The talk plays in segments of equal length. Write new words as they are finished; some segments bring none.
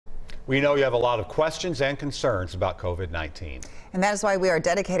We know you have a lot of questions and concerns about COVID-19. And that is why we are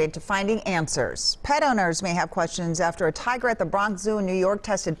dedicated to finding answers. Pet owners may have questions after a tiger at the Bronx Zoo in New York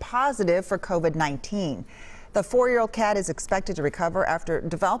tested positive for COVID-19. The 4-year-old cat is expected to recover after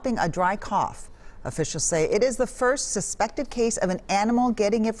developing a dry cough. Officials say it is the first suspected case of an animal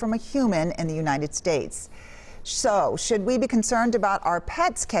getting it from a human in the United States. So, should we be concerned about our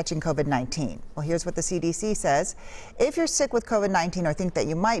pets catching COVID-19? Well, here's what the CDC says. If you're sick with COVID-19 or think that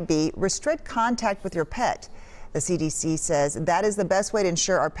you might be, restrict contact with your pet. The CDC says that is the best way to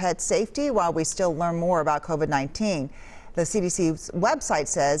ensure our pets' safety while we still learn more about COVID-19. The CDC's website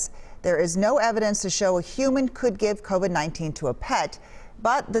says there is no evidence to show a human could give COVID-19 to a pet,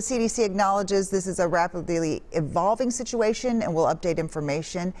 but the CDC acknowledges this is a rapidly evolving situation and will update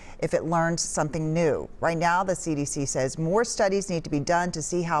information if it learns something new. Right now, the CDC says more studies need to be done to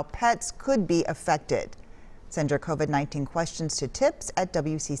see how pets could be affected. Send your COVID-19 questions to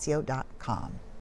tips@WCCO.com.